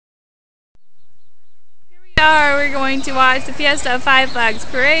are. We're going to watch the Fiesta of Five Flags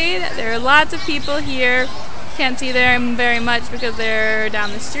Parade. There are lots of people here. Can't see them very much because they're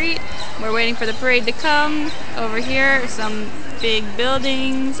down the street. We're waiting for the parade to come. Over here, some big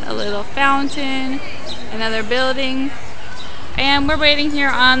buildings, a little fountain, another building. And we're waiting here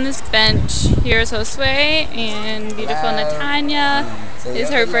on this bench. Here's Josue and beautiful Natanya. It's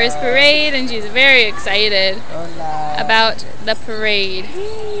her first parade and she's very excited about the parade.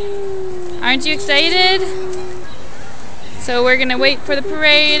 Aren't you excited? So we're gonna wait for the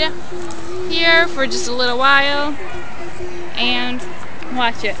parade here for just a little while and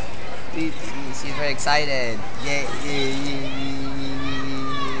watch it. She's very excited.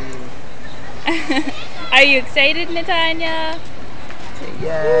 Are you excited, Natanya?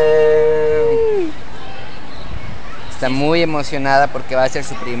 Yeah. Está muy emocionada porque va a ser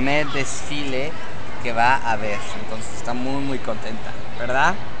su primer desfile que va a ver. Entonces está muy contenta,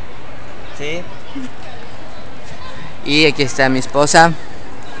 ¿verdad? Sí. Y aquí está mi esposa.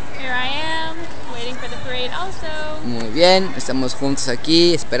 Here I am, waiting for the parade also. Muy bien, estamos juntos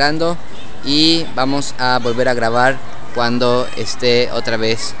aquí esperando y vamos a volver a grabar cuando esté otra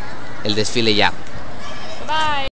vez el desfile ya. Bye.